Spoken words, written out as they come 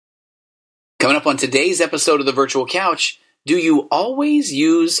Coming up on today's episode of The Virtual Couch, do you always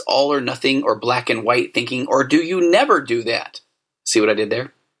use all or nothing or black and white thinking, or do you never do that? See what I did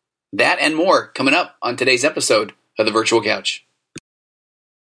there? That and more coming up on today's episode of The Virtual Couch.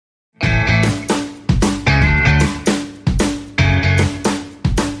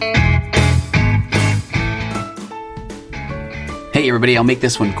 Hey everybody, I'll make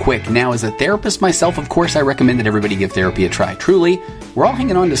this one quick. Now, as a therapist myself, of course, I recommend that everybody give therapy a try. Truly, we're all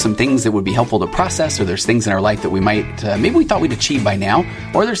hanging on to some things that would be helpful to process, or there's things in our life that we might, maybe we thought we'd achieve by now,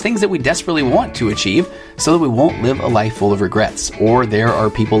 or there's things that we desperately want to achieve so that we won't live a life full of regrets. Or there are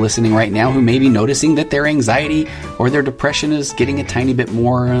people listening right now who may be noticing that their anxiety or their depression is getting a tiny bit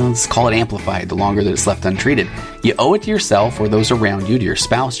more, let's call it amplified, the longer that it's left untreated. You owe it to yourself or those around you, to your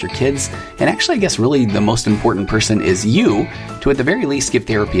spouse, your kids, and actually I guess really the most important person is you, to at the very least give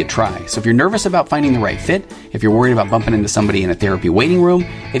therapy a try. So if you're nervous about finding the right fit, if you're worried about bumping into somebody in a therapy waiting room,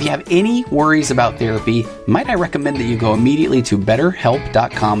 if you have any worries about therapy, might I recommend that you go immediately to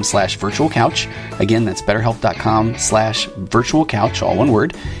betterhelp.com/virtualcouch. Again, that's betterhelp.com/virtualcouch, all one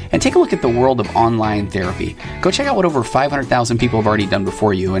word, and take a look at the world of online therapy. Go check out what over 500,000 people have already done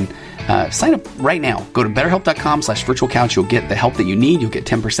before you, and sign up right now. Go to betterhelp.com/virtualcouch. You'll get the help that you need. You'll get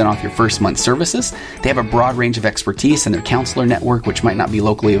 10% off your first month's services. They have a broad range of expertise in their counselor network, which might not be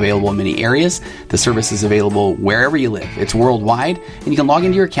locally available in many areas. The service is available wherever you live. It's worldwide, and you can log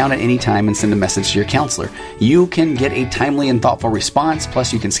into your account at any time and send a message to your counselor. You can get a timely and thoughtful response,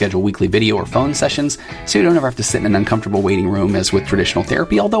 plus you can schedule weekly video or phone sessions, so you don't ever have to sit in an uncomfortable waiting room as with traditional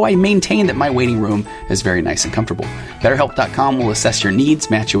therapy, although I maintain that my waiting room is very nice and comfortable. BetterHelp.com will assess your needs,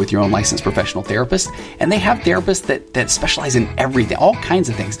 match you with your own licensed professional therapist, and they have therapists that specialize in everything, all kinds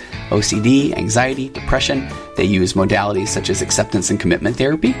of things: OCD, anxiety, depression. They use modalities such as acceptance and commitment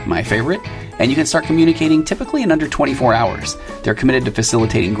therapy, my favorite, and you can start communicating typically in under 24 hours. They're committed to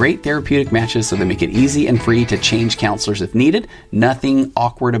facilitating great therapeutic matches, so they make it easy and free to change counselors if needed. Nothing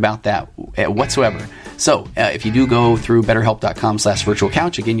awkward about that whatsoever. So if you do go through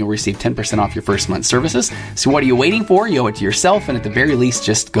betterhelp.com/virtualcouch, again, you'll receive 10% off your first month's services. So what are you waiting for? You owe it to yourself, and at the very least,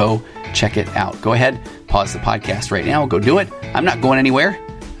 just go check it out. Go ahead, pause the podcast right now, go do it. I'm not going anywhere.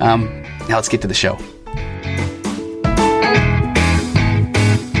 Now let's get to the show.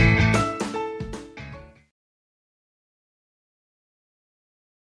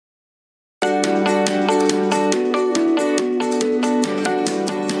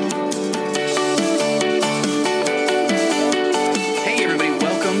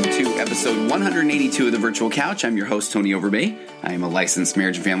 Episode 182 of The Virtual Couch. I'm your host, Tony Overbay. I am a licensed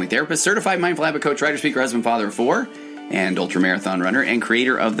marriage and family therapist, certified mindful habit coach, writer, speaker, husband, father of 4, and ultramarathon runner, and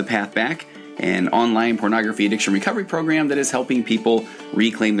creator of The Path Back, an online pornography addiction recovery program that is helping people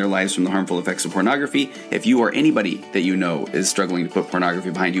reclaim their lives from the harmful effects of pornography. If you or anybody that you know is struggling to put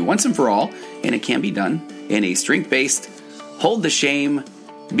pornography behind you once and for all, and it can be done in a strength-based, hold the shame,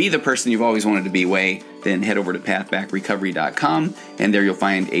 be the person you've always wanted to be way, then head over to pathbackrecovery.com, and there you'll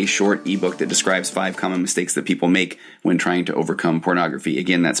find a short ebook that describes 5 common mistakes that people make when trying to overcome pornography.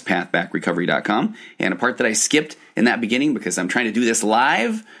 Again, that's pathbackrecovery.com. And a part that I skipped in that beginning because I'm trying to do this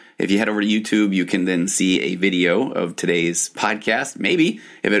live, if you head over to YouTube, you can then see a video of today's podcast. Maybe,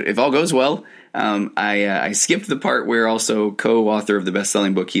 if all goes well. I skipped the part where also co-author of the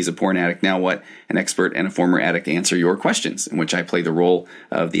best-selling book, He's a Porn Addict, Now What? An expert and a former addict answer your questions, in which I play the role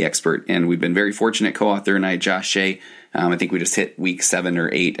of the expert. And we've been very fortunate, co-author and I, Josh Shea. I think we just hit week 7 or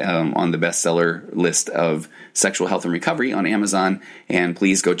 8 on the bestseller list of Sexual Health and Recovery on Amazon. And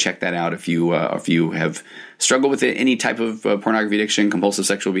please go check that out if you have struggled with any type of pornography addiction, compulsive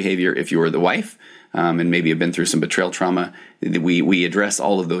sexual behavior, if you are the wife. And maybe have been through some betrayal trauma. We address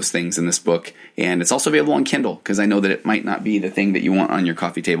all of those things in this book. And it's also available on Kindle, because I know that it might not be the thing that you want on your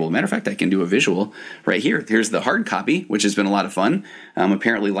coffee table. Matter of fact, I can do a visual right here. Here's the hard copy, which has been a lot of fun.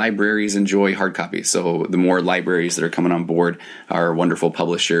 Apparently, libraries enjoy hard copies. So the more libraries that are coming on board, our wonderful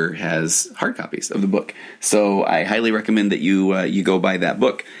publisher has hard copies of the book. So I highly recommend that you go buy that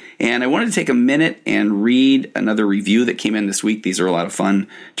book. And I wanted to take a minute and read another review that came in this week. These are a lot of fun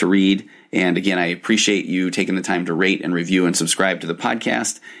to read. And again, I appreciate you taking the time to rate and review and subscribe to the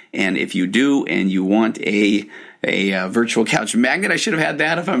podcast. And if you do, and you want a virtual couch magnet, I should have had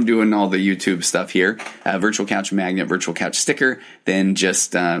that if I'm doing all the YouTube stuff here, virtual couch magnet, virtual couch sticker, then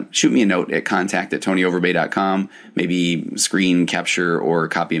just shoot me a note at contact@tonyoverbay.com, maybe screen capture or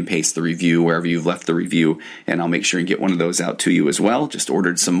copy and paste the review wherever you've left the review, and I'll make sure and get one of those out to you as well. Just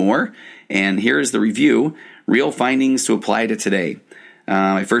ordered some more. And here is the review: Real Findings to Apply to Today.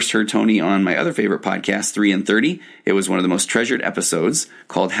 I first heard Tony on my other favorite podcast, 3 and 30. It was one of the most treasured episodes,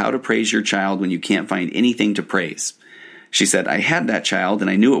 called How to Praise Your Child When You Can't Find Anything to Praise. She said, I had that child and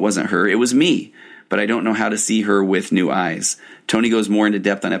I knew it wasn't her. It was me, but I don't know how to see her with new eyes. Tony goes more into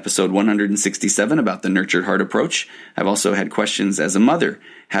depth on episode 167 about the nurtured heart approach. I've also had questions as a mother.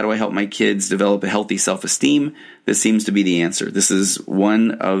 How do I help my kids develop a healthy self-esteem? This seems to be the answer. This is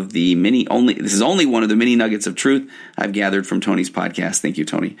only one of the many nuggets of truth I've gathered from Tony's podcast. Thank you,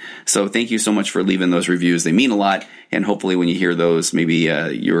 Tony. So thank you so much for leaving those reviews. They mean a lot. And hopefully when you hear those, maybe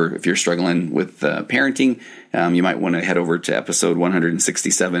if you're struggling with parenting, you might want to head over to episode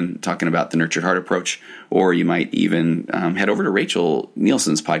 167 talking about the nurtured heart approach, or you might even head over to Rachel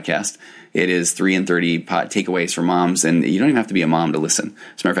Nielsen's podcast. It is 3 in 30 takeaways for moms, and you don't even have to be a mom to listen.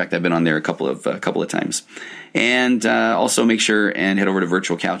 As a matter of fact, I've been on there a couple of times. And also make sure and head over to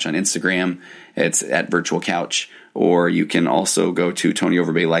Virtual Couch on Instagram. It's at Virtual Couch. Or you can also go to Tony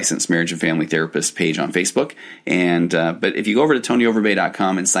Overbay Licensed Marriage and Family Therapist page on Facebook. And but if you go over to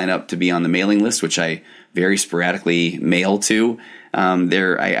TonyOverbay.com and sign up to be on the mailing list, which I very sporadically mail to,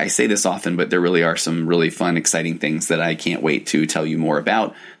 I say this often, but there really are some really fun, exciting things that I can't wait to tell you more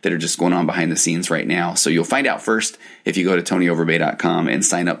about that are just going on behind the scenes right now. So you'll find out first if you go to TonyOverbay.com and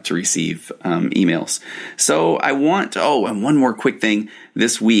sign up to receive emails. So and one more quick thing.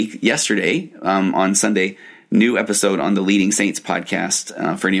 This week, yesterday, on Sunday, new episode on the Leading Saints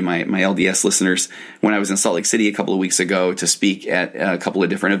podcast for any of my LDS listeners. When I was in Salt Lake City a couple of weeks ago to speak at a couple of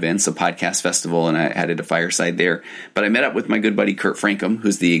different events, a podcast festival, and I added a fireside there. But I met up with my good buddy Kurt Frankum,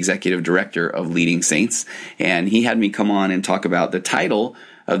 who's the executive director of Leading Saints, and he had me come on and talk about the title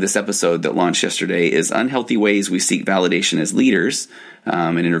of this episode that launched yesterday is Unhealthy Ways We Seek Validation as Leaders,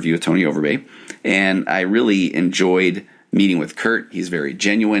 an interview with Tony Overbay. And I really enjoyed meeting with Kurt. He's very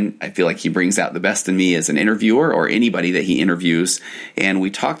genuine. I feel like he brings out the best in me as an interviewer or anybody that he interviews. And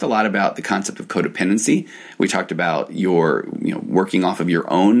we talked a lot about the concept of codependency. We talked about your, working off of your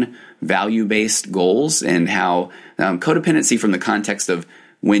own value-based goals and how codependency from the context of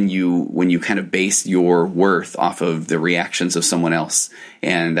when you kind of base your worth off of the reactions of someone else.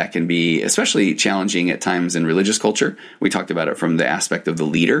 And that can be especially challenging at times in religious culture. We talked about it from the aspect of the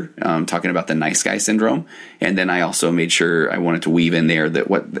leader, talking about the nice guy syndrome. And then I also made sure I wanted to weave in there that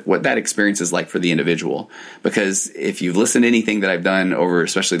what that experience is like for the individual. Because if you've listened to anything that I've done over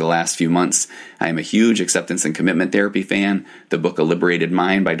especially the last few months, I am a huge acceptance and commitment therapy fan. The book A Liberated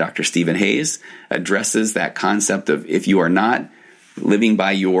Mind by Dr. Stephen Hayes addresses that concept of if you are not living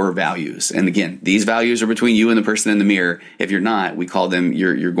by your values. And again, these values are between you and the person in the mirror. If you're not, we call them,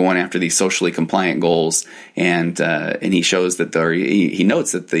 you're going after these socially compliant goals. And he shows that he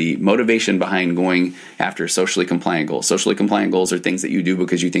notes that the motivation behind going after socially compliant goals are things that you do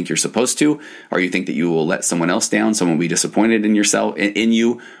because you think you're supposed to, or you think that you will let someone else down, someone will be disappointed in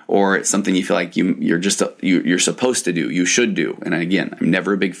you, or it's something you feel like you're supposed to do, you should do. And again, I'm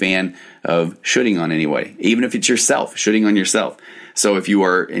never a big fan of shoulding on anybody, even if it's yourself, shoulding on yourself. So if you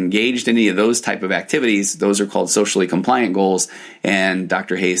are engaged in any of those type of activities, those are called socially compliant goals. And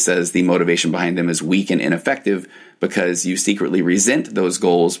Dr. Hayes says the motivation behind them is weak and ineffective because you secretly resent those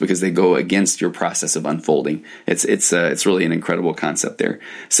goals because they go against your process of unfolding. It's really an incredible concept there.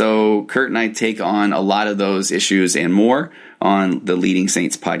 So Kurt and I take on a lot of those issues and more on the Leading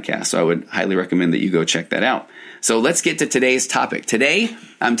Saints podcast. So I would highly recommend that you go check that out. So let's get to today's topic. Today,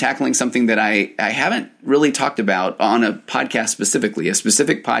 I'm tackling something that I haven't really talked about on a podcast specifically, a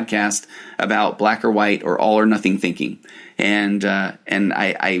specific podcast about black or white or all or nothing thinking. And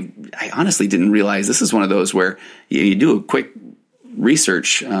I honestly didn't realize this is one of those where you do a quick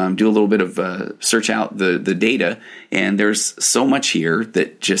research, do a little bit of search out the data, and there's so much here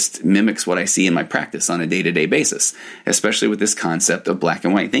that just mimics what I see in my practice on a day-to-day basis, especially with this concept of black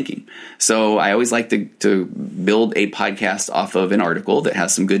and white thinking. So I always like to build a podcast off of an article that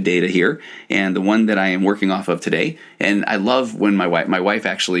has some good data here, and the one that I am working off of today, and I love when my wife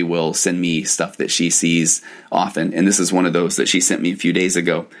actually will send me stuff that she sees often, and this is one of those that she sent me a few days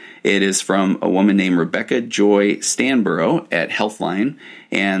ago. It is from a woman named Rebecca Joy Stanborough at Healthline,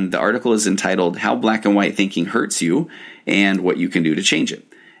 and the article is entitled How Black and White Thinking Hurts You and What You Can Do to Change It.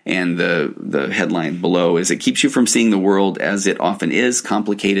 And the headline below is, it keeps you from seeing the world as it often is,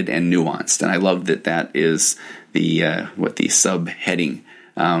 complicated and nuanced. And I love that is the subheading,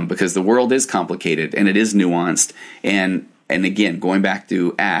 because the world is complicated and it is nuanced. And again, going back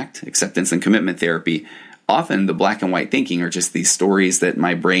to ACT, acceptance and commitment therapy, often the black and white thinking are just these stories that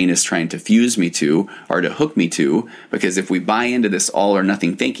my brain is trying to fuse me to or to hook me to, because if we buy into this all or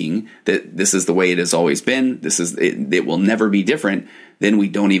nothing thinking that this is the way it has always been, it will never be different, then we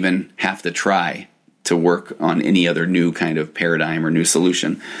don't even have to try to work on any other new kind of paradigm or new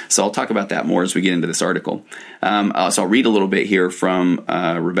solution. So I'll talk about that more as we get into this article. So I'll read a little bit here from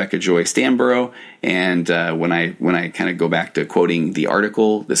Rebecca Joy Stanborough, and when I kind of go back to quoting the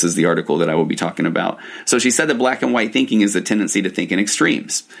article, this is the article that I will be talking about. So she said that black and white thinking is the tendency to think in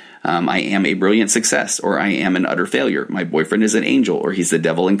extremes. I am a brilliant success, or I am an utter failure. My boyfriend is an angel, or he's the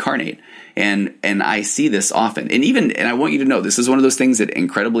devil incarnate. And I see this often. And I want you to know, this is one of those things that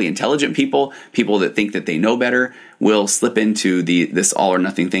incredibly intelligent people that think that they know better, will slip into this all or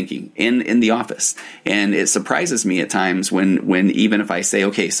nothing thinking in the office. And it surprises me at times when even if I say,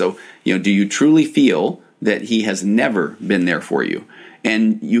 okay, so, do you truly feel that he has never been there for you?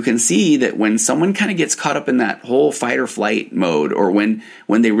 And you can see that when someone kind of gets caught up in that whole fight or flight mode, or when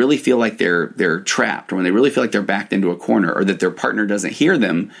they really feel like they're trapped, or when they really feel like they're backed into a corner, or that their partner doesn't hear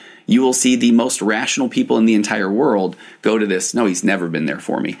them, you will see the most rational people in the entire world go to this, no, he's never been there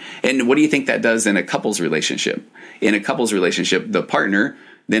for me. And what do you think that does in a couple's relationship? In a couple's relationship, the partner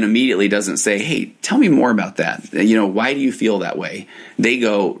then immediately doesn't say, hey, tell me more about that. Why do you feel that way? They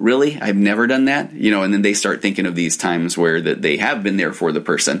go, really? I've never done that? And then they start thinking of these times where that they have been there for the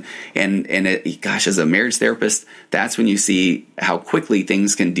person. And as a marriage therapist, that's when you see how quickly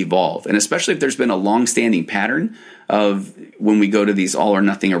things can devolve. And especially if there's been a long-standing pattern of when we go to these all or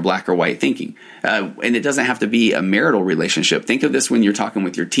nothing or black or white thinking. And it doesn't have to be a marital relationship. Think of this when you're talking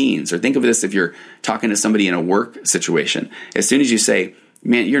with your teens, or think of this if you're talking to somebody in a work situation. As soon as you say,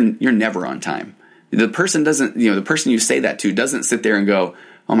 man, you're never on time, the person doesn't, the person you say that to doesn't sit there and go,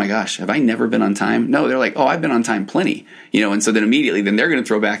 oh my gosh, have I never been on time? No, they're like, oh, I've been on time plenty. And so then immediately then they're going to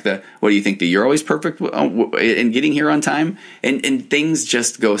throw back what do you think, that you're always perfect in getting here on time? And things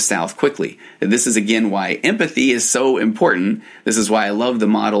just go south quickly. And this is again why empathy is so important. This is why I love the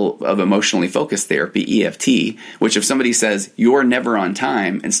model of emotionally focused therapy, EFT, which if somebody says you're never on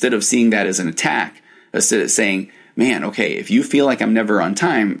time, instead of seeing that as an attack, instead of saying, man, okay, if you feel like I'm never on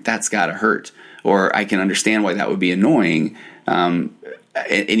time, that's got to hurt. Or I can understand why that would be annoying. And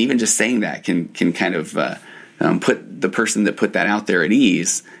even just saying that can kind of put the person that put that out there at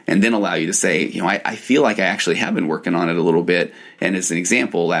ease, and then allow you to say, I feel like I actually have been working on it a little bit. And as an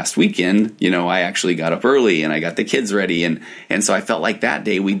example, last weekend, I actually got up early and I got the kids ready. And so I felt like that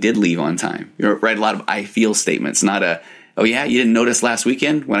day we did leave on time. Write a lot of I feel statements, not oh yeah, you didn't notice last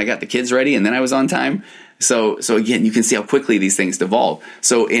weekend when I got the kids ready and then I was on time. So again, you can see how quickly these things devolve.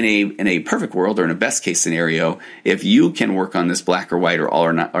 So in a perfect world, or in a best case scenario, if you can work on this black or white or all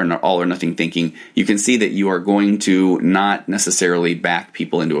or nothing thinking, you can see that you are going to not necessarily back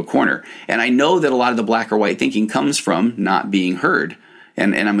people into a corner. And I know that a lot of the black or white thinking comes from not being heard.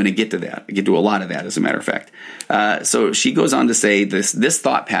 And I'm going to get to that. I get to a lot of that, as a matter of fact. So she goes on to say this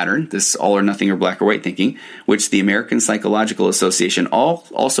thought pattern, this all or nothing or black or white thinking, which the American Psychological Association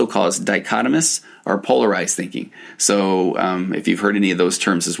also calls dichotomous or polarized thinking. So if you've heard any of those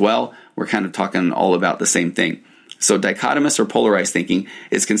terms as well, we're kind of talking all about the same thing. So dichotomous or polarized thinking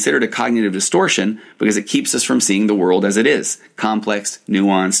is considered a cognitive distortion because it keeps us from seeing the world as it is, complex,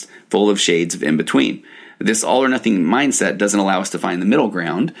 nuanced, full of shades of in between. This all or nothing mindset doesn't allow us to find the middle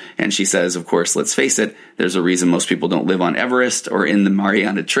ground. And she says, of course, let's face it, there's a reason most people don't live on Everest or in the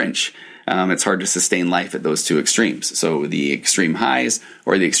Mariana Trench. It's hard to sustain life at those two extremes. So the extreme highs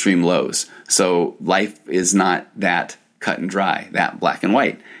or the extreme lows. So life is not that cut and dry, that black and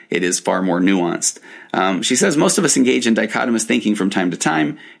white. It is far more nuanced. She says most of us engage in dichotomous thinking from time to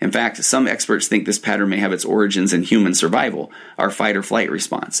time. In fact, some experts think this pattern may have its origins in human survival, our fight or flight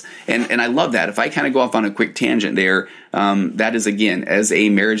response. And I love that. If I kind of go off on a quick tangent there, that is, again, as a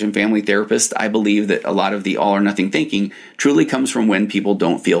marriage and family therapist, I believe that a lot of the all or nothing thinking truly comes from when people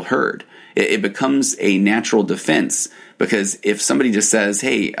don't feel heard. It becomes a natural defense, because if somebody just says,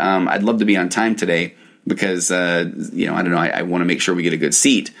 hey, I'd love to be on time today, because, I don't know, I want to make sure we get a good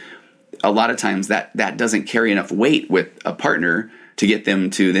seat. A lot of times that doesn't carry enough weight with a partner to get them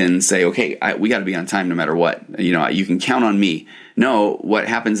to then say, okay, we got to be on time no matter what. You can count on me. No, what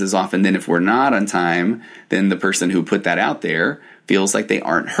happens is often then if we're not on time, then the person who put that out there feels like they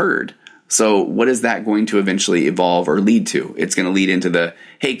aren't heard. So what is that going to eventually evolve or lead to? It's going to lead into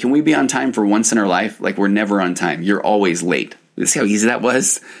hey, can we be on time for once in our life? Like, we're never on time. You're always late. See how easy that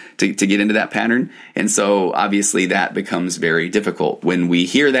was to get into that pattern? And so obviously that becomes very difficult. When we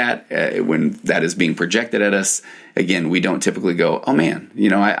hear that, when that is being projected at us, again, we don't typically go, oh man,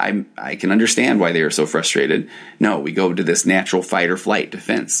 I can understand why they are so frustrated. No, we go to this natural fight or flight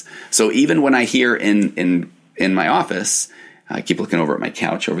defense. So even when I hear in my office, I keep looking over at my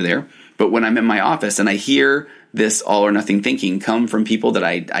couch over there, but when I'm in my office and I hear this all or nothing thinking come from people that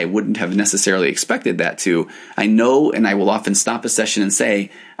I wouldn't have necessarily expected that to. I know, and I will often stop a session and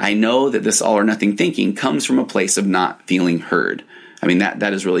say, I know that this all or nothing thinking comes from a place of not feeling heard. I mean,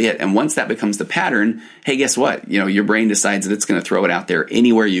 that is really it. And once that becomes the pattern, hey, guess what? Your brain decides that it's going to throw it out there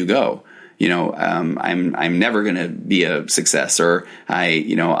anywhere you go. I'm never going to be a success, or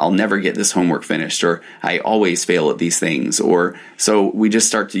I'll never get this homework finished, or I always fail at these things. Or so we just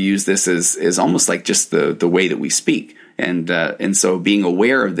start to use this as almost like just the way that we speak. And so being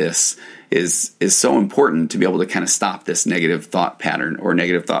aware of this is so important to be able to kind of stop this negative thought pattern or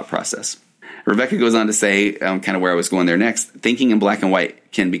negative thought process. Rebecca goes on to say, kind of where I was going there next, thinking in black and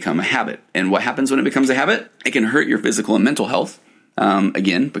white can become a habit. And what happens when it becomes a habit? It can hurt your physical and mental health.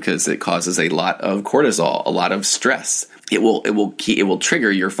 Again, because it causes a lot of cortisol, a lot of stress. It will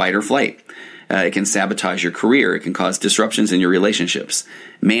trigger your fight or flight. It can sabotage your career. It can cause disruptions in your relationships.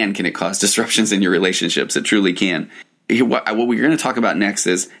 Man, can it cause disruptions in your relationships? It truly can. What we're going to talk about next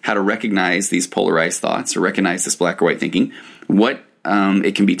is how to recognize these polarized thoughts, or recognize this black or white thinking, what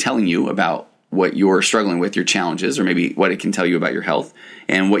it can be telling you about what you're struggling with, your challenges, or maybe what it can tell you about your health,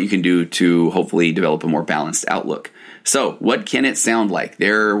 and what you can do to hopefully develop a more balanced outlook. So, what can it sound like?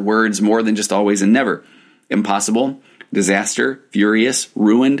 There are words more than just always and never. Impossible, disaster, furious,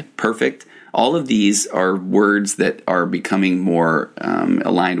 ruined, perfect. All of these are words that are becoming more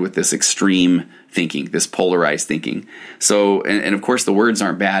aligned with this extreme thinking, this polarized thinking. So, and of course, the words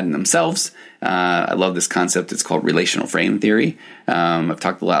aren't bad in themselves. I love this concept. It's called relational frame theory. I've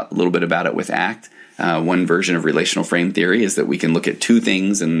talked a little bit about it with ACT. One version of relational frame theory is that we can look at two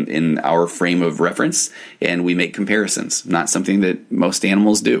things in our frame of reference, and we make comparisons. Not something that most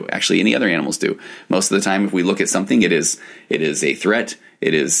animals do. Actually, any other animals do. Most of the time, if we look at something, it is a threat.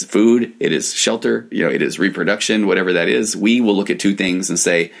 It is food. It is shelter. It is reproduction. Whatever that is, we will look at two things and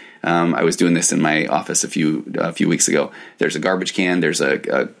say, I was doing this in my office a few weeks ago. There's a garbage can. There's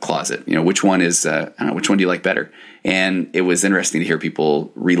a closet. Which one is? I don't know. Which one do you like better? And it was interesting to hear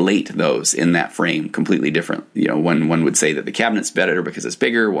people relate those in that frame completely different. One would say that the cabinet's better because it's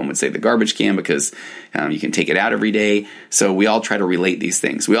bigger. One would say the garbage can because you can take it out every day. So we all try to relate these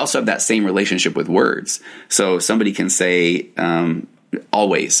things. We also have that same relationship with words. So somebody can say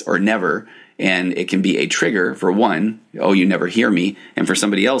always or never, and it can be a trigger for one, oh, you never hear me. And for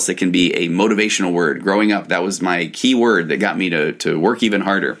somebody else, it can be a motivational word. Growing up, that was my key word that got me to work even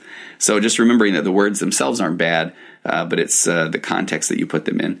harder. So just remembering that the words themselves aren't bad, but it's the context that you put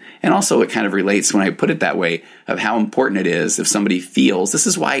them in. And also it kind of relates, when I put it that way, of how important it is if somebody feels, this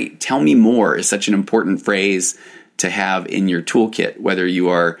is why tell me more is such an important phrase to have in your toolkit, whether you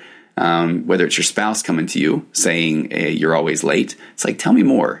are whether it's your spouse coming to you saying, hey, you're always late. It's like, tell me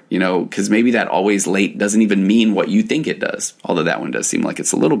more, because maybe that always late doesn't even mean what you think it does. Although that one does seem like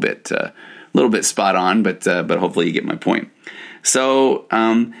it's a little bit spot on, but hopefully you get my point. So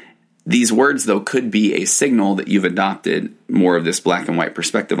these words, though, could be a signal that you've adopted more of this black and white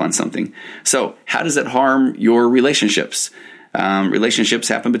perspective on something. So how does it harm your relationships? Relationships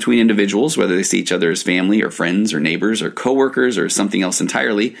happen between individuals, whether they see each other as family or friends or neighbors or coworkers or something else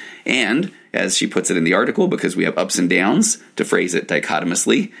entirely. And, as she puts it in the article, because we have ups and downs, to phrase it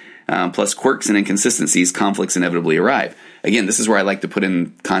dichotomously, plus quirks and inconsistencies, conflicts inevitably arrive. Again, this is where I like to put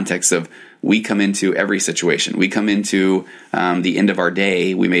in context of we come into every situation. We come into the end of our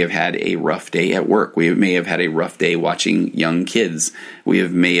day. We may have had a rough day at work. We may have had a rough day watching young kids. We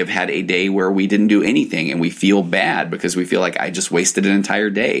may have had a day where we didn't do anything and we feel bad because we feel like I just wasted an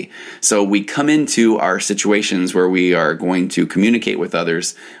entire day. So we come into our situations where we are going to communicate with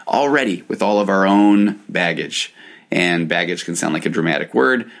others already with all of our own baggage. And baggage can sound like a dramatic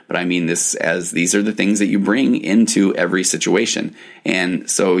word, but I mean this as these are the things that you bring into every situation. And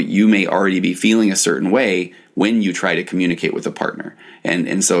so you may already be feeling a certain way when you try to communicate with a partner.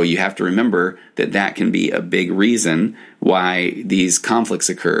 And so you have to remember that can be a big reason why these conflicts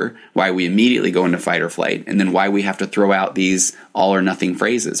occur, why we immediately go into fight or flight, and then why we have to throw out these all or nothing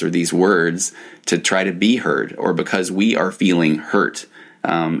phrases or these words to try to be heard, or because we are feeling hurt.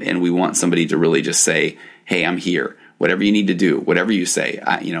 And we want somebody to really just say, hey, I'm here. Whatever you need to do, whatever you say,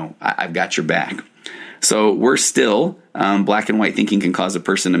 I've got your back. So we're still, black and white thinking can cause a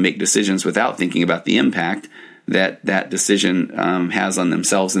person to make decisions without thinking about the impact that decision has on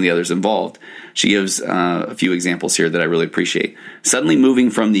themselves and the others involved. She gives a few examples here that I really appreciate. Suddenly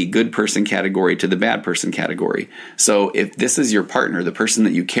moving from the good person category to the bad person category. So if this is your partner, the person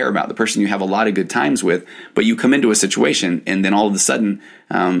that you care about, the person you have a lot of good times with, but you come into a situation and then all of a sudden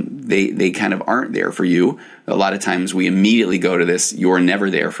they kind of aren't there for you. A lot of times we immediately go to this, you're never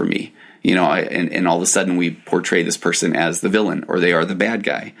there for me. And all of a sudden we portray this person as the villain or they are the bad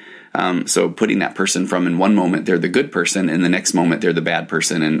guy. So putting that person from in one moment they're the good person, and the next moment they're the bad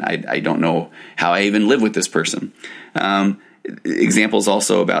person, and I don't know how I even live with this person. Examples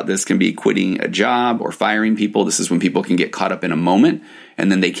also about this can be quitting a job or firing people. This is when people can get caught up in a moment,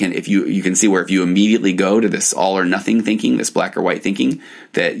 and then they can, if you can see where if you immediately go to this all or nothing thinking, this black or white thinking,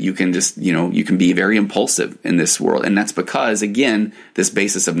 that you can just, you can be very impulsive in this world. And that's because, again, this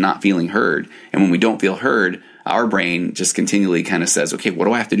basis of not feeling heard. And when we don't feel heard, our brain just continually kind of says, okay, what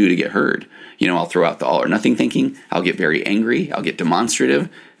do I have to do to get heard? I'll throw out the all or nothing thinking. I'll get very angry. I'll get demonstrative. As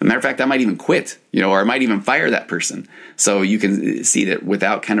a matter of fact, I might even quit, or I might even fire that person. So you can see that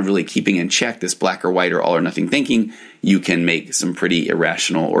without kind of really keeping in check this black or white or all or nothing thinking, you can make some pretty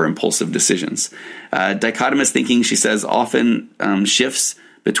irrational or impulsive decisions. Dichotomous thinking, she says, often shifts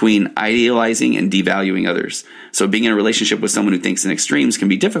between idealizing and devaluing others. So being in a relationship with someone who thinks in extremes can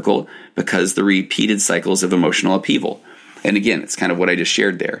be difficult because the repeated cycles of emotional upheaval. And again, it's kind of what I just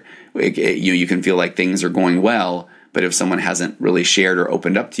shared there. You can feel like things are going well, but if someone hasn't really shared or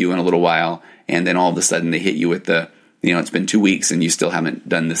opened up to you in a little while, and then all of a sudden they hit you with the, it's been 2 weeks and you still haven't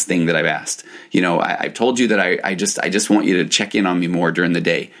done this thing that I've asked. I've told you that I just want you to check in on me more during the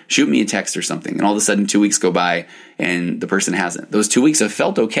day. Shoot me a text or something. And all of a sudden 2 weeks go by and the person hasn't. Those 2 weeks have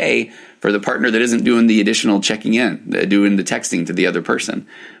felt okay for the partner that isn't doing the additional checking in, doing the texting to the other person.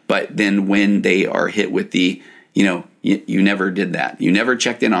 But then when they are hit with the, you never did that. You never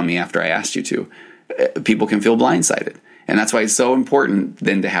checked in on me after I asked you to. People can feel blindsided. And that's why it's so important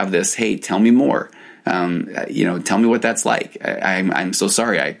then to have this, hey, tell me more. Tell me what that's like. I'm so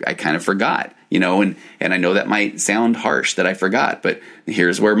sorry. I kind of forgot, and I know that might sound harsh that I forgot, but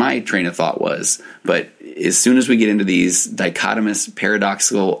here's where my train of thought was. But as soon as we get into these dichotomous,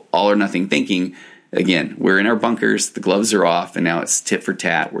 paradoxical, all or nothing thinking, again, we're in our bunkers, the gloves are off, and now it's tit for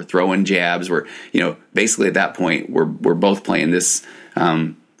tat. We're throwing jabs. We're, basically at that point, we're both playing this,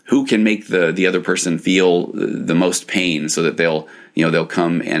 who can make the other person feel the most pain so that they'll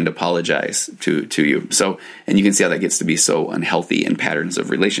come and apologize to you. So, and you can see how that gets to be so unhealthy in patterns of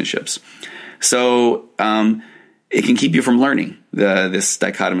relationships. So, it can keep you from learning this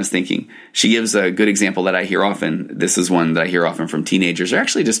dichotomous thinking. She gives a good example that I hear often. This is one that I hear often from teenagers, or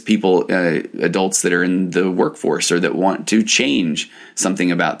actually just people, adults that are in the workforce or that want to change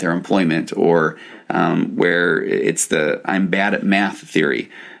something about their employment, or where it's the I'm bad at math theory.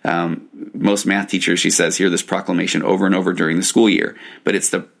 Most math teachers, she says, hear this proclamation over and over during the school year, but it's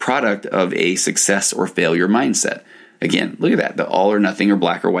the product of a success or failure mindset. Again, look at that, the all or nothing or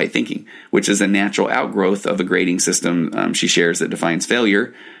black or white thinking, which is a natural outgrowth of a grading system she shares that defines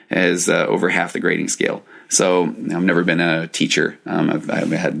failure as over half the grading scale. So I've never been a teacher. I've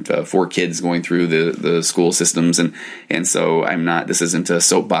had 4 kids going through the school systems, and so this isn't a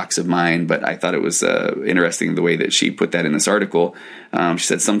soapbox of mine, but I thought it was interesting the way that she put that in this article. She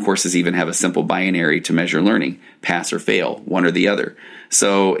said some courses even have a simple binary to measure learning, pass or fail, one or the other.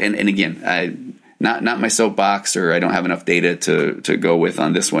 So, and again, not my soapbox, or I don't have enough data to go with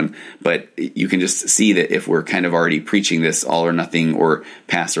on this one, but you can just see that if we're kind of already preaching this all or nothing or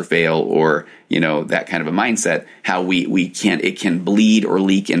pass or fail, or that kind of a mindset, how it can bleed or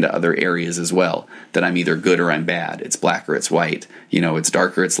leak into other areas as well, that I'm either good or I'm bad, it's black or it's white, it's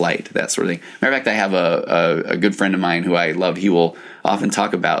dark or it's light, that sort of thing. Matter of fact, I have a good friend of mine who I love. He will often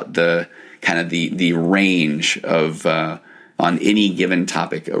talk about the kind of the range of on any given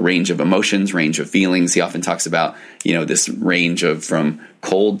topic, a range of emotions, range of feelings. He often talks about, this range of from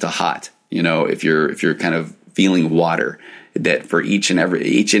cold to hot. If you're kind of feeling water, that for each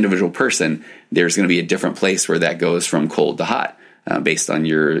individual person, there's going to be a different place where that goes from cold to hot, based on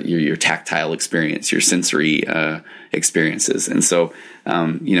your tactile experience, your sensory experiences. And so,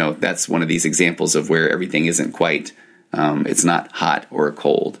 that's one of these examples of where everything isn't quite, it's not hot or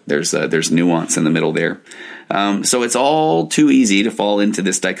cold. There's nuance in the middle there. So it's all too easy to fall into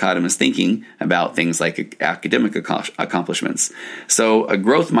this dichotomous thinking about things like academic accomplishments. So a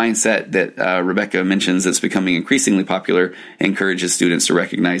growth mindset that Rebecca mentions that's becoming increasingly popular encourages students to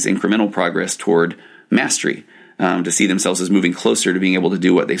recognize incremental progress toward mastery, to see themselves as moving closer to being able to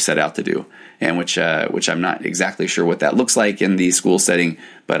do what they've set out to do, and which I'm not exactly sure what that looks like in the school setting,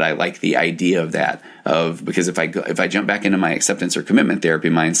 but I like the idea of that. Because if I jump back into my acceptance or commitment therapy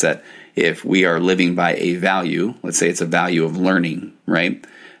mindset, if we are living by a value, let's say it's a value of learning, right?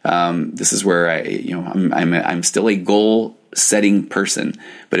 This is where I'm still a goal setting person,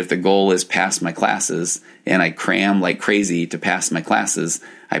 but if the goal is pass my classes and I cram like crazy to pass my classes,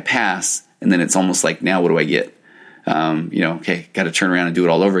 I pass, and then it's almost like, now what do I get? Okay, got to turn around and do it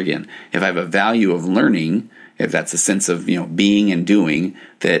all over again. If I have a value of learning, if that's a sense of, being and doing,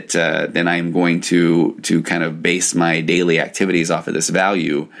 that then I'm going to kind of base my daily activities off of this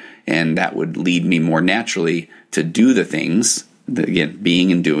value, and that would lead me more naturally to do the things. Again,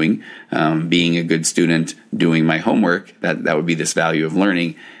 being and doing, being a good student, doing my homework, that would be this value of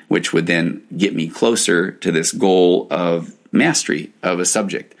learning, which would then get me closer to this goal of mastery of a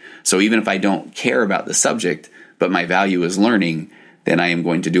subject. So even if I don't care about the subject, but my value is learning, then I am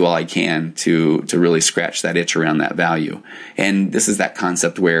going to do all I can to really scratch that itch around that value. And this is that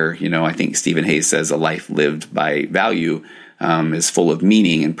concept where, I think Stephen Hayes says a life lived by value is full of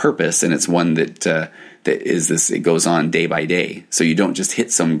meaning and purpose, and it's one that is this, it goes on day by day. So you don't just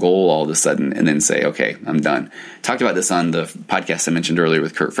hit some goal all of a sudden and then say, okay, I'm done. Talked about this on the podcast I mentioned earlier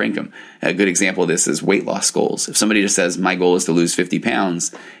with Kurt Frankum. A good example of this is weight loss goals. If somebody just says, my goal is to lose 50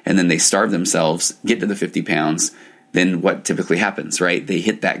 pounds, and then they starve themselves, get to the 50 pounds, then what typically happens, right? They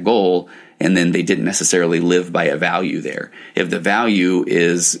hit that goal, and then they didn't necessarily live by a value there. If the value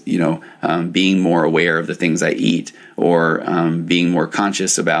is, being more aware of the things I eat, or being more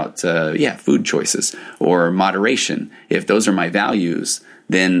conscious about, food choices, or moderation, if those are my values,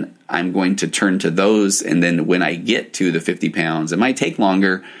 then I'm going to turn to those. And then when I get to the 50 pounds, it might take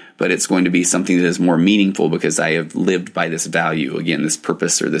longer, but it's going to be something that is more meaningful because I have lived by this value, again, this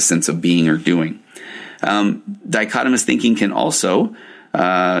purpose or this sense of being or doing. Dichotomous thinking can also,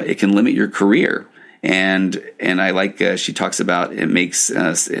 it can limit your career. And I like, she talks about, it makes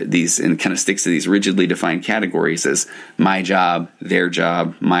these, and kind of sticks to these rigidly defined categories as my job,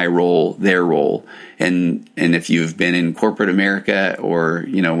 my role, their role. And if you've been in corporate America, or,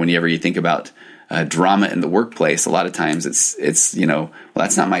 whenever you think about drama in the workplace, a lot of times it's, well,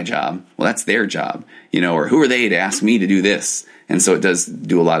 that's not my job. Well, that's their job, or who are they to ask me to do this? And so it does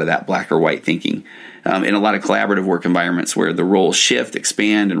do a lot of that black or white thinking. In a lot of collaborative work environments where the roles shift,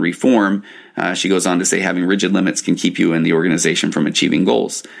 expand, and reform, she goes on to say having rigid limits can keep you and the organization from achieving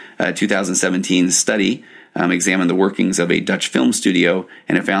goals. A 2017 study examined the workings of a Dutch film studio,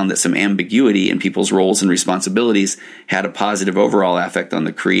 and it found that some ambiguity in people's roles and responsibilities had a positive overall effect on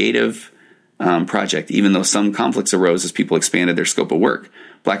the creative project, even though some conflicts arose as people expanded their scope of work.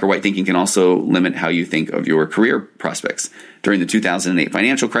 Black or white thinking can also limit how you think of your career prospects. During the 2008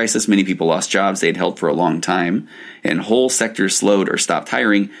 financial crisis, many people lost jobs they had held for a long time, and whole sectors slowed or stopped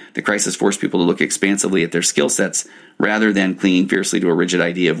hiring. The crisis forced people to look expansively at their skill sets rather than clinging fiercely to a rigid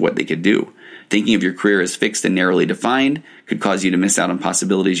idea of what they could do. Thinking of your career as fixed and narrowly defined could cause you to miss out on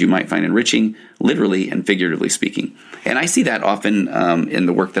possibilities you might find enriching, literally and figuratively speaking. And I see that often in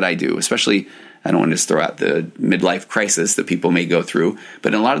the work that I do, especially, I don't want to just throw out the midlife crisis that people may go through,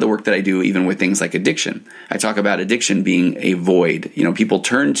 but in a lot of the work that I do, even with things like addiction, I talk about addiction being a void. People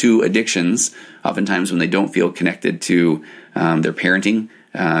turn to addictions oftentimes when they don't feel connected to their parenting.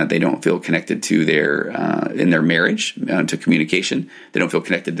 They don't feel connected to in their marriage, to communication. They don't feel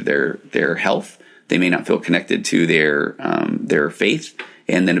connected to their health. They may not feel connected to their faith.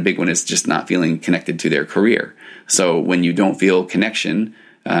 And then a big one is just not feeling connected to their career. So when you don't feel connection,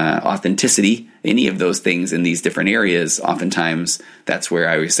 authenticity, any of those things in these different areas, oftentimes that's where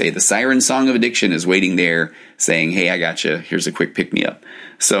I always say the siren song of addiction is waiting there saying, hey, I got you. Here's a quick pick me up.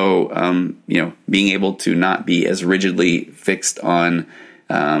 So, being able to not be as rigidly fixed on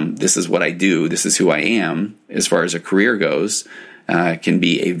this is what I do, this is who I am as far as a career goes, can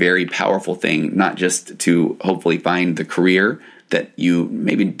be a very powerful thing, not just to hopefully find the career that you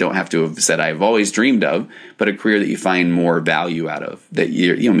maybe don't have to have said I've always dreamed of, but a career that you find more value out of, that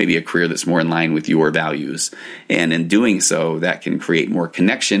maybe a career that's more in line with your values. And in doing so, that can create more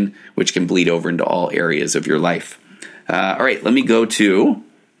connection, which can bleed over into all areas of your life. All right, let me go to,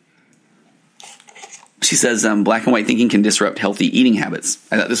 she says, black and white thinking can disrupt healthy eating habits.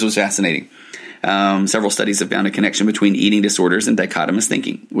 I thought this was fascinating. Several studies have found a connection between eating disorders and dichotomous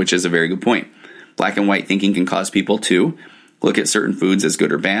thinking, which is a very good point. Black and white thinking can cause people to look at certain foods as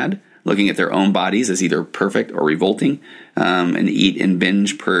good or bad, looking at their own bodies as either perfect or revolting, and eat in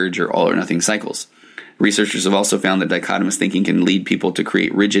binge, purge, or all or nothing cycles. Researchers have also found that dichotomous thinking can lead people to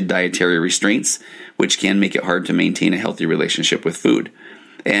create rigid dietary restraints, which can make it hard to maintain a healthy relationship with food.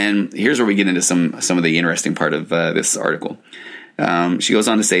 And here's where we get into some of the interesting part of this article. She goes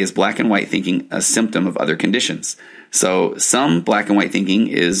on to say, is black and white thinking a symptom of other conditions? So some black and white thinking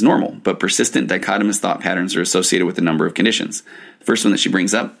is normal, but persistent dichotomous thought patterns are associated with a number of conditions. The first one that she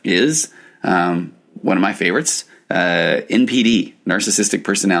brings up is one of my favorites, NPD, narcissistic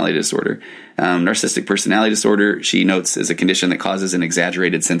personality disorder. Narcissistic personality disorder, she notes, is a condition that causes an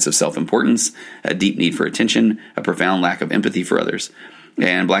exaggerated sense of self-importance, a deep need for attention, a profound lack of empathy for others.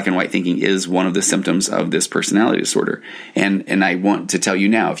 And black and white thinking is one of the symptoms of this personality disorder. And I want to tell you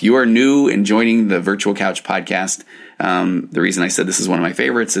now, if you are new and joining the Virtual Couch podcast, the reason I said this is one of my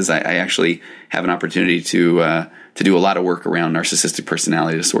favorites is I actually have an opportunity to do a lot of work around narcissistic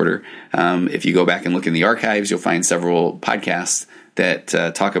personality disorder. If you go back and look in the archives, you'll find several podcasts that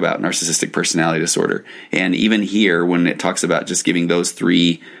talk about narcissistic personality disorder. And even here, when it talks about just giving those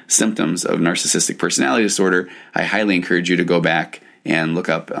 3 symptoms of narcissistic personality disorder, I highly encourage you to go back and look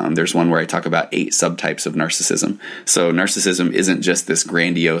up. There's one where I talk about 8 subtypes of narcissism. So narcissism isn't just this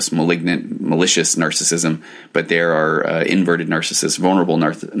grandiose, malignant, malicious narcissism, but there are inverted narcissists, vulnerable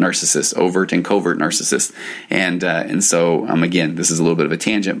narcissists, overt and covert narcissists. And so, again, this is a little bit of a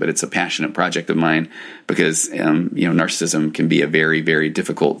tangent, but it's a passionate project of mine because, narcissism can be a very, very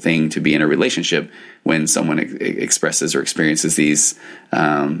difficult thing to be in a relationship when someone expresses or experiences these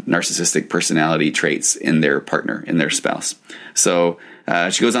narcissistic personality traits in their partner, in their spouse. So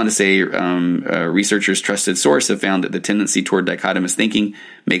she goes on to say, researchers' trusted source have found that the tendency toward dichotomous thinking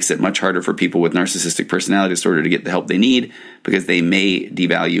makes it much harder for people with narcissistic personality disorder to get the help they need because they may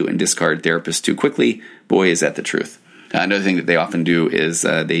devalue and discard therapists too quickly. Boy, is that the truth. Another thing that they often do is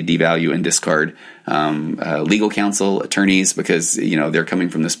they devalue and discard legal counsel, attorneys, because they're coming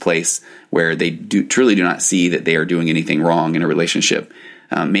from this place where they truly do not see that they are doing anything wrong in a relationship.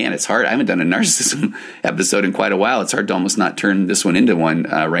 Man, it's hard. I haven't done a narcissism episode in quite a while. It's hard to almost not turn this one into one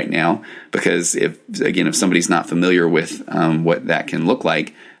right now because if somebody's not familiar with what that can look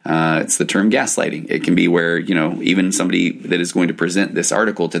like, it's the term gaslighting. It can be where, even somebody that is going to present this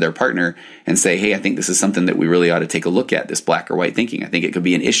article to their partner and say, hey, I think this is something that we really ought to take a look at, this black or white thinking. I think it could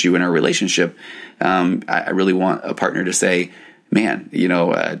be an issue in our relationship. I really want a partner to say, man,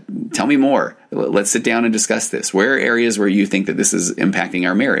 tell me more. Let's sit down and discuss this. Where are areas where you think that this is impacting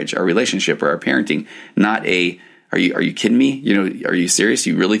our marriage, our relationship, or our parenting? Not are you kidding me? Are you serious?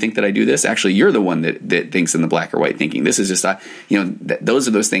 You really think that I do this? Actually, you're the one that thinks in the black or white thinking. This is just, those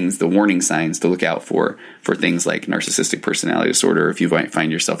are those things, the warning signs to look out for things like narcissistic personality disorder. If you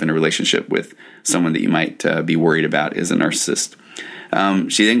find yourself in a relationship with someone that you might be worried about is a narcissist.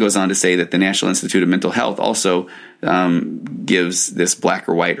 She then goes on to say that the National Institute of Mental Health also gives this black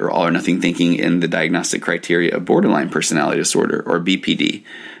or white or all or nothing thinking in the diagnostic criteria of borderline personality disorder, or BPD.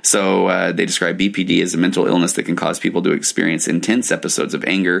 So they describe BPD as a mental illness that can cause people to experience intense episodes of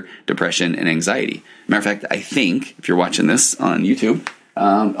anger, depression, and anxiety. Matter of fact, I think, if you're watching this on YouTube,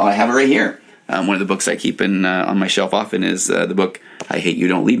 I have it right here. One of the books I keep on my shelf often is the book I Hate You,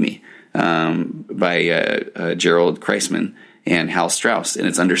 Don't Leave Me by Gerald Kreisman and Hal Strauss, and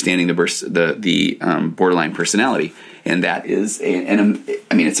it's understanding the borderline personality, and that is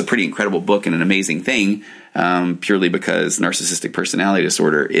it's a pretty incredible book and an amazing thing, purely because narcissistic personality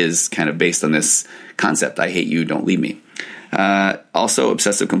disorder is kind of based on this concept: I hate you, don't leave me. Also,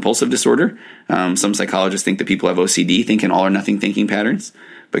 obsessive compulsive disorder. Some psychologists think that people have OCD, think in all or nothing thinking patterns,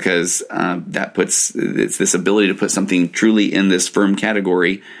 because it's this ability to put something truly in this firm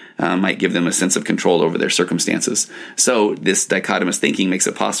category. Might give them a sense of control over their circumstances. So this dichotomous thinking makes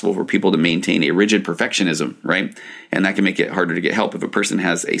it possible for people to maintain a rigid perfectionism, right? And that can make it harder to get help. If a person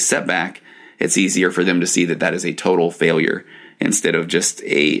has a setback, it's easier for them to see that is a total failure instead of just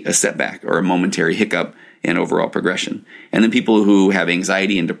a setback or a momentary hiccup in overall progression. And then people who have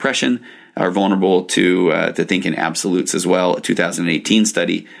anxiety and depression are vulnerable to think in absolutes as well. A 2018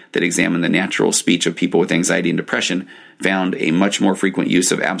 study that examined the natural speech of people with anxiety and depression found a much more frequent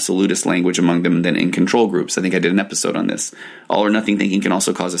use of absolutist language among them than in control groups. I think I did an episode on this. All or nothing thinking can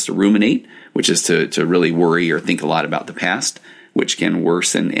also cause us to ruminate, which is to really worry or think a lot about the past, which can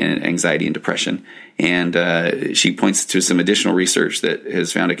worsen anxiety and depression. And she points to some additional research that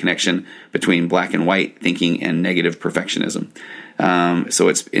has found a connection between black and white thinking and negative perfectionism.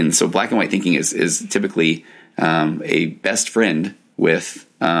 So black and white thinking is typically a best friend with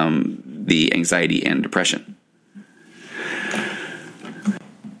the anxiety and depression.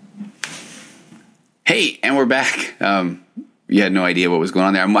 Hey, and we're back. You had no idea what was going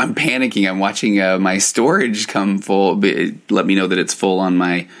on there. I'm panicking. I'm watching my storage come full. Let me know that it's full on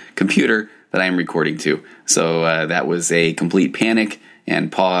my computer that I'm recording to. So that was a complete panic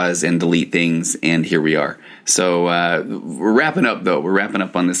and pause and delete things, and here we are. So we're wrapping up, though. We're wrapping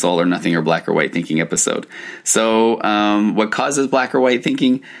up on this all or nothing or black or white thinking episode. So what causes black or white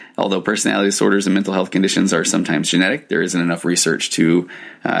thinking? Although personality disorders and mental health conditions are sometimes genetic, there isn't enough research to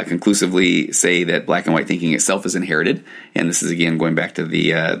conclusively say that black and white thinking itself is inherited. And this is, again, going back to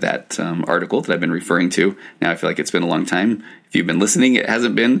that article that I've been referring to. Now I feel like it's been a long time. If you've been listening, it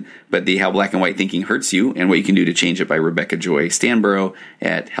hasn't been, but the How Black and White Thinking Hurts You and What You Can Do to Change It by Rebecca Joy Stanborough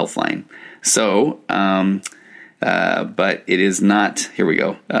at Healthline. So but it is not. Here we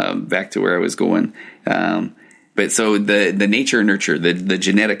go. Back to where I was going. But so the nature nurture, the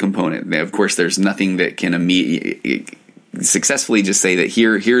genetic component, of course, there's nothing that can immediately successfully just say that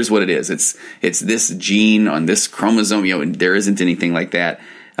here's what it is. It's this gene on this chromosome, and there isn't anything like that.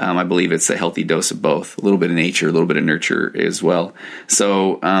 I believe it's a healthy dose of both, a little bit of nature, a little bit of nurture as well.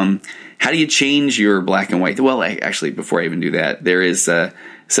 So how do you change your black and white? Well, actually, before I even do that, there is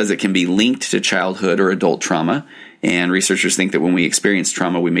says it can be linked to childhood or adult trauma. And researchers think that when we experience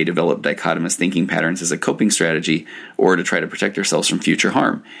trauma, we may develop dichotomous thinking patterns as a coping strategy or to try to protect ourselves from future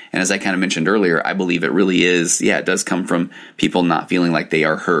harm. And as I kind of mentioned earlier, I believe it really is, it does come from people not feeling like they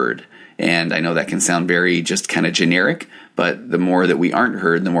are heard. And I know that can sound very just kind of generic, but the more that we aren't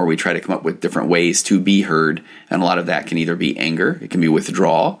heard, the more we try to come up with different ways to be heard. And a lot of that can either be anger, it can be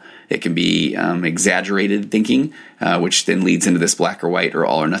withdrawal, it can be exaggerated thinking, which then leads into this black or white or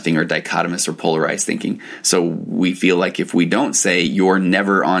all or nothing or dichotomous or polarized thinking. So we feel like if we don't say you're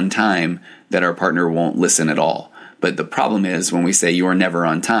never on time, that our partner won't listen at all. But the problem is when we say you're never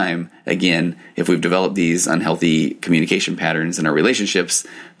on time, again, if we've developed these unhealthy communication patterns in our relationships,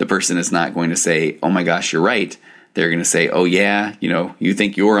 the person is not going to say, oh my gosh, you're right. They're going to say, oh yeah, you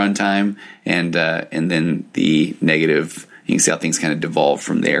think you're on time. And then the negative, you can see how things kind of devolve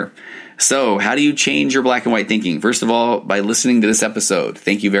from there. So how do you change your black and white thinking? First of all, by listening to this episode.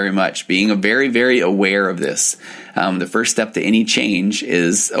 Thank you very much. Being very, very aware of this. The first step to any change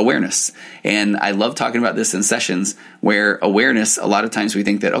is awareness. And I love talking about this in sessions where awareness, a lot of times we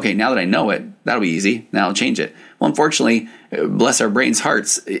think that, okay, now that I know it, that'll be easy. Now I'll change it. Well, unfortunately, bless our brain's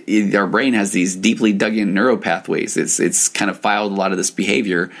hearts, our brain has these deeply dug in neuropathways. It's kind of filed a lot of this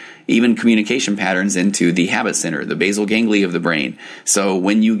behavior, even communication patterns, into the habit center, the basal ganglia of the brain. So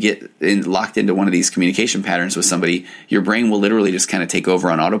when you get locked into one of these communication patterns with somebody, your brain will literally just kind of take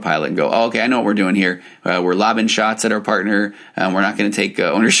over on autopilot and go, oh, okay, I know what we're doing here. We're lobbing shots at our partner. We're not going to take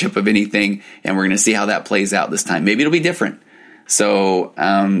ownership of anything, and we're going to see how that plays out this time. Maybe it'll be different. So,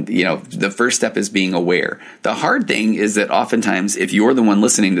 the first step is being aware. The hard thing is that oftentimes if you're the one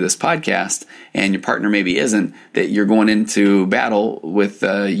listening to this podcast and your partner maybe isn't, that you're going into battle with,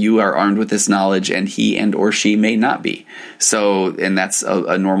 you are armed with this knowledge and he and or she may not be. So, and that's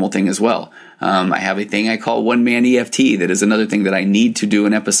a normal thing as well. I have a thing I call one-man EFT that is another thing that I need to do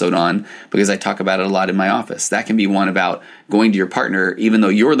an episode on because I talk about it a lot in my office. That can be one about going to your partner, even though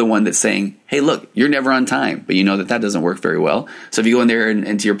you're the one that's saying, hey, look, you're never on time, but you know that doesn't work very well. So if you go in there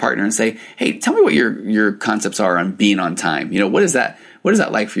and to your partner and say, hey, tell me what your concepts are on being on time. What is that? What is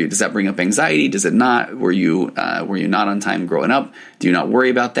that like for you? Does that bring up anxiety? Does it not? Were you not on time growing up? Do you not worry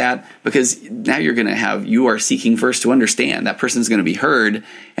about that? Because now you are seeking first to understand. That person's going to be heard.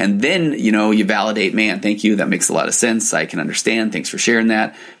 And then, you validate, man, thank you. That makes a lot of sense. I can understand. Thanks for sharing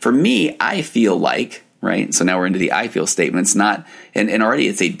that. For me, I feel like, right? So now we're into the I feel statements, and already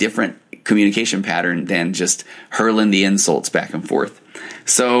it's a different communication pattern than just hurling the insults back and forth.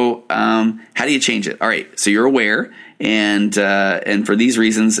 So, how do you change it? All right. So you're aware. And for these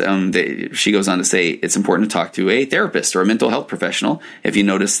reasons, she goes on to say it's important to talk to a therapist or a mental health professional if you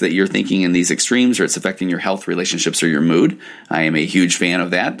notice that you're thinking in these extremes or it's affecting your health, relationships, or your mood. I am a huge fan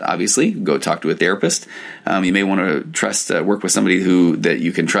of that, obviously. Go talk to a therapist. You may want to work with somebody that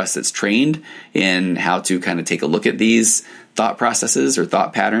you can trust that's trained in how to kind of take a look at these thought processes or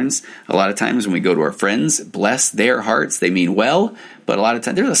thought patterns. A lot of times when we go to our friends, bless their hearts, they mean well, but a lot of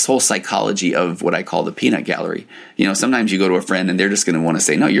times there's this whole psychology of what I call the peanut gallery. Sometimes you go to a friend and they're just going to want to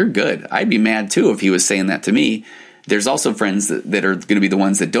say, no, you're good. I'd be mad too if he was saying that to me. There's also friends that are going to be the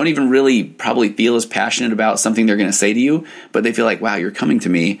ones that don't even really probably feel as passionate about something they're going to say to you, but they feel like, wow, you're coming to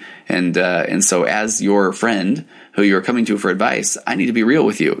me. And so as your friend who you're coming to for advice, I need to be real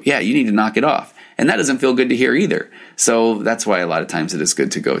with you. Yeah, you need to knock it off. And that doesn't feel good to hear either. So that's why a lot of times it is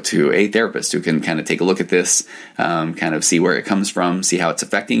good to go to a therapist who can kind of take a look at this, kind of see where it comes from, see how it's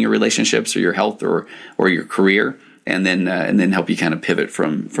affecting your relationships or your health or your career, and then help you kind of pivot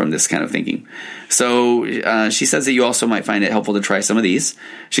from this kind of thinking. So she says that you also might find it helpful to try some of these.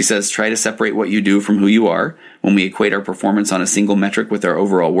 She says, try to separate what you do from who you are. When we equate our performance on a single metric with our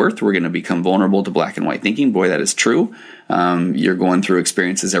overall worth, we're going to become vulnerable to black and white thinking. Boy, that is true. You're going through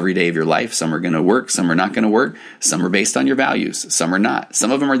experiences every day of your life. Some are going to work, some are not going to work. Some are based on your values, some are not.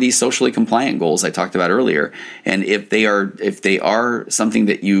 Some of them are these socially compliant goals I talked about earlier. And if they are something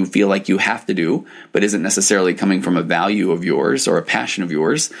that you feel like you have to do, but isn't necessarily coming from a value of yours or a passion of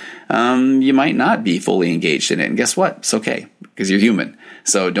yours, you might not be fully engaged in it. And guess what? It's okay. because you're human.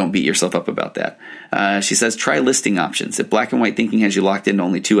 So don't beat yourself up about that. She says, try listing options. If black and white thinking has you locked into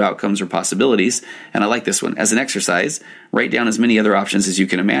only 2 outcomes or possibilities, and I like this one, as an exercise, write down as many other options as you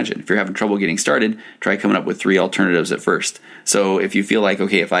can imagine. If you're having trouble getting started, try coming up with 3 alternatives at first. So if you feel like,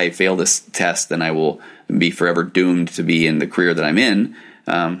 okay, if I fail this test, then I will be forever doomed to be in the career that I'm in,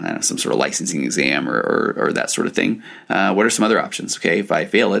 I don't know, some sort of licensing exam or that sort of thing. What are some other options? Okay, if I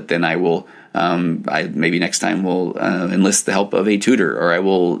fail it, then I will maybe next time will enlist the help of a tutor, or I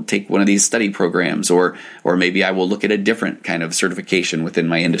will take one of these study programs, or maybe I will look at a different kind of certification within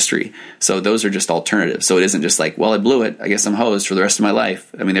my industry. So those are just alternatives. So it isn't just like, well, I blew it, I guess I'm hosed for the rest of my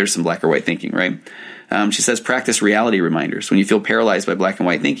life. I mean, there's some black or white thinking, right? She says, practice reality reminders. When you feel paralyzed by black and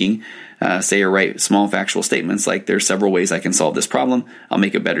white thinking, say or write small factual statements like, there's several ways I can solve this problem. I'll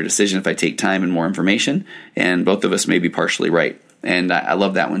make a better decision if I take time and more information. And both of us may be partially right. And I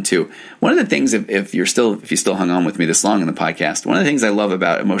love that one too. One of the things, if you still hung on with me this long in the podcast, one of the things I love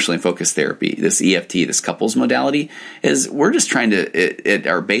about emotionally focused therapy, this EFT, this couples modality, is we're just trying to, at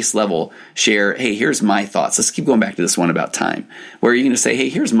our base level, share, hey, here's my thoughts. Let's keep going back to this one about time, where you're going to say, hey,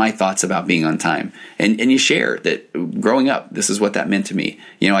 here's my thoughts about being on time. And you share that growing up, this is what that meant to me.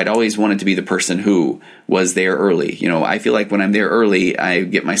 I'd always wanted to be the person who was there early. I feel like when I'm there early, I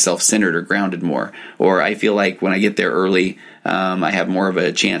get myself centered or grounded more. Or I feel like when I get there early, I have more of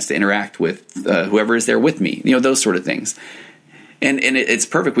a chance to interact with whoever is there with me, those sort of things. And it's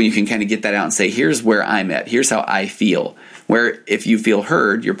perfect when you can kind of get that out and say, here's where I'm at. Here's how I feel. Where if you feel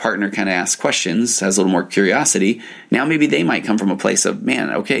heard, your partner kind of asks questions, has a little more curiosity. Now maybe they might come from a place of,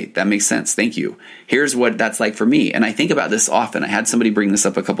 man, okay, that makes sense. Thank you. Here's what that's like for me. And I think about this often. I had somebody bring this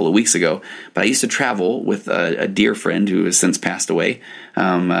up a couple of weeks ago, but I used to travel with a dear friend who has since passed away.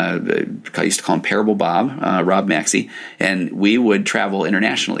 I used to call him Parable Bob, Rob Maxey, and we would travel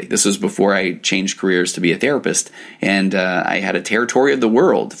internationally. This was before I changed careers to be a therapist, and I had a territory of the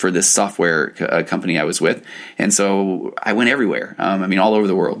world for this software company I was with, and so I went everywhere. All over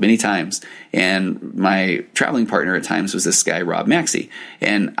the world, many times. And my traveling partner at times was this guy, Rob Maxey,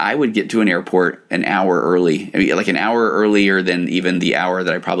 and I would get to an airport an hour early, like an hour earlier than even the hour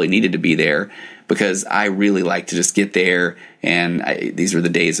that I probably needed to be there, because I really like to just get there. And these were the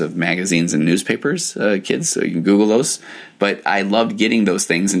days of magazines and newspapers, kids, so you can Google those. But I loved getting those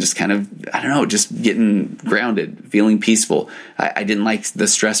things and just kind of, just getting grounded, feeling peaceful. I didn't like the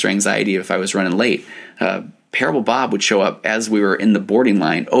stress or anxiety if I was running late. Parable Bob would show up as we were in the boarding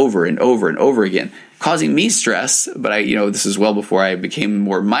line over and over and over again, causing me stress. But this is well before I became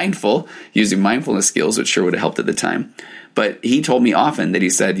more mindful, using mindfulness skills, which sure would have helped at the time. But he told me often that he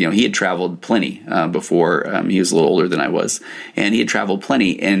said, he had traveled plenty before. He was a little older than I was, and he had traveled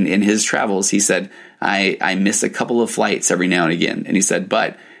plenty. And in his travels, he said, I miss a couple of flights every now and again. And he said,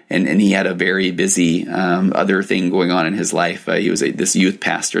 and he had a very busy other thing going on in his life. He was this youth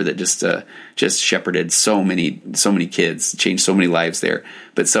pastor that just shepherded so many kids, changed so many lives there.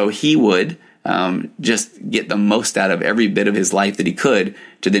 But so he would just get the most out of every bit of his life that he could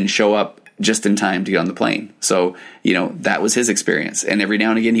to then show up just in time to get on the plane. So, that was his experience. And every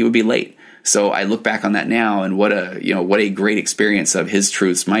now and again, he would be late. So I look back on that now, and what a great experience of his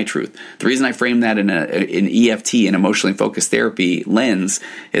truths, my truth. The reason I frame that in EFT, an emotionally focused therapy lens,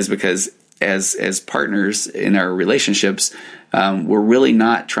 is because as partners in our relationships, we're really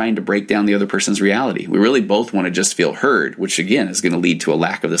not trying to break down the other person's reality. We really both want to just feel heard, which again is going to lead to a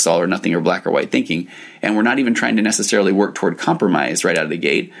lack of this all or nothing or black or white thinking. And we're not even trying to necessarily work toward compromise right out of the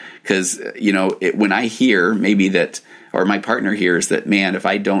gate, because when I hear maybe that, or my partner hears that, man, if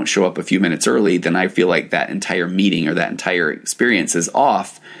I don't show up a few minutes early, then I feel like that entire meeting or that entire experience is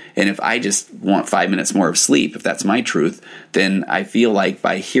off. And if I just want 5 minutes more of sleep, if that's my truth, then I feel like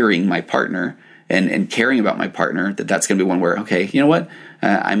by hearing my partner and caring about my partner, that's going to be one where, okay, you know what?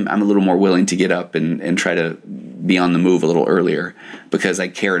 I'm a little more willing to get up and try to be on the move a little earlier because I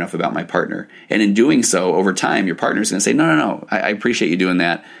care enough about my partner. And in doing so, over time, your partner's going to say, no, I appreciate you doing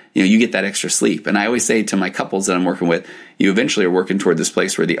that. You get that extra sleep. And I always say to my couples that I'm working with, you eventually are working toward this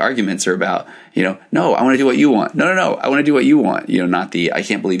place where the arguments are about, no, I want to do what you want. No, I want to do what you want. Not the, I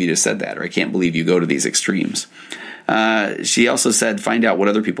can't believe you just said that, or I can't believe you go to these extremes. She also said, find out what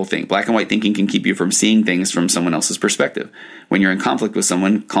other people think. Black and white thinking can keep you from seeing things from someone else's perspective. When you're in conflict with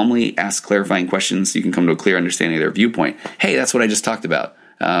someone, calmly ask clarifying questions so you can come to a clear understanding of their viewpoint. Hey, that's what I just talked about.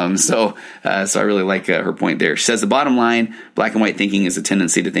 So I really like her point there. She says the bottom line, black and white thinking is a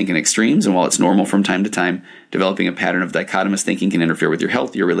tendency to think in extremes, and while it's normal from time to time, developing a pattern of dichotomous thinking can interfere with your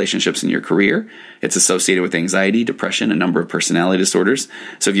health, your relationships, and your career. It's associated with anxiety, depression, a number of personality disorders.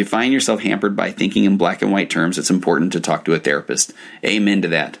 So if you find yourself hampered by thinking in black and white terms, it's important to talk to a therapist. Amen to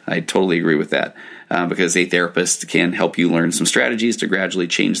that. I totally agree with that. because a therapist can help you learn some strategies to gradually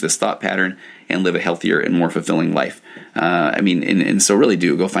change this thought pattern and live a healthier and more fulfilling life. So really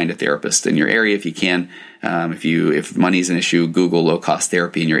do go find a therapist in your area if you can. If money's an issue, Google low-cost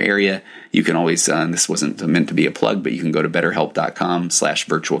therapy in your area. You can always, this wasn't meant to be a plug, but you can go to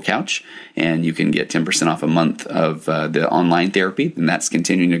betterhelp.com/virtualcouch, and you can get 10% off a month of the online therapy, and that's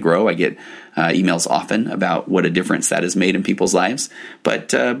continuing to grow. I get emails often about what a difference that has made in people's lives.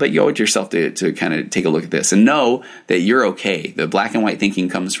 But you owe it to yourself to kind of take a look at this and know that you're okay. The black and white thinking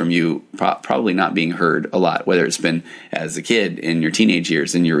comes from you probably not being heard a lot, whether it's been as a kid, in your teenage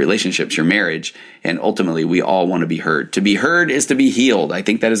years, in your relationships, your marriage, and ultimately we all want to be heard. To be heard is to be healed. I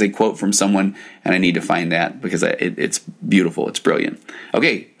think that is a quote from someone, and I need to find that because it's beautiful. It's brilliant.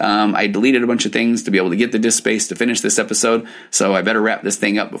 Okay, I deleted a bunch of things to be able to get the disk space to finish this episode, so I better wrap this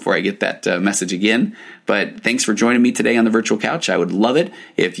thing up before I get that message again. But thanks for joining me today on the Virtual Couch. I would love it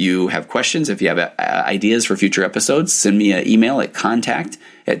if you have questions, if you have ideas for future episodes, send me an email at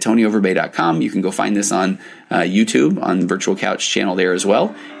contact@tonyoverbay.com. You can go find this on YouTube, on the Virtual Couch channel there as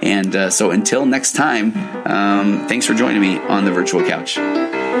well. And so until next time, thanks for joining me on the Virtual Couch.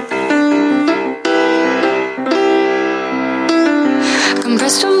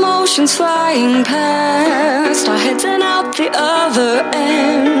 Compressed emotions flying past our heads and out the other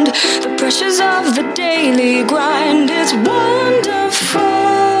end. The pressures of the daily grind is wonderful.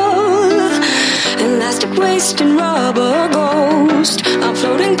 Elastic waste and rubber ghost are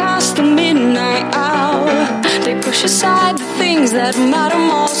floating past the midnight hour. They push aside the things that matter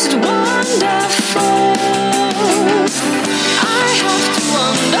most. It's wonderful. I have to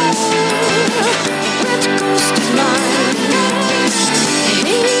wonder where the ghost is mine.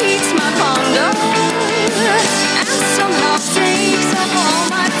 Eats my ponder and somehow takes up all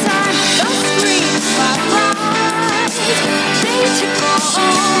my time. The screams I flight, they tickle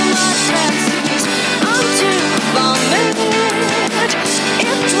all my fancies until vomit.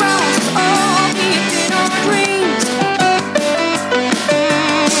 It drowns all the inner dreams.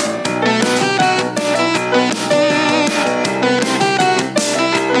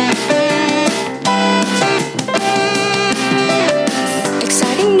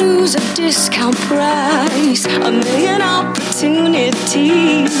 Discount price, a million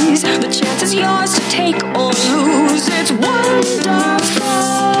opportunities. The chance is yours to take or lose. It's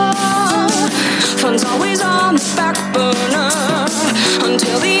wonderful. Fun's always on the back burner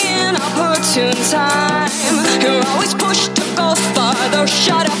until the inopportune time. You're always pushed to go farther.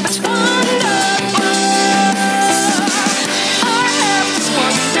 Shut up, it's fun.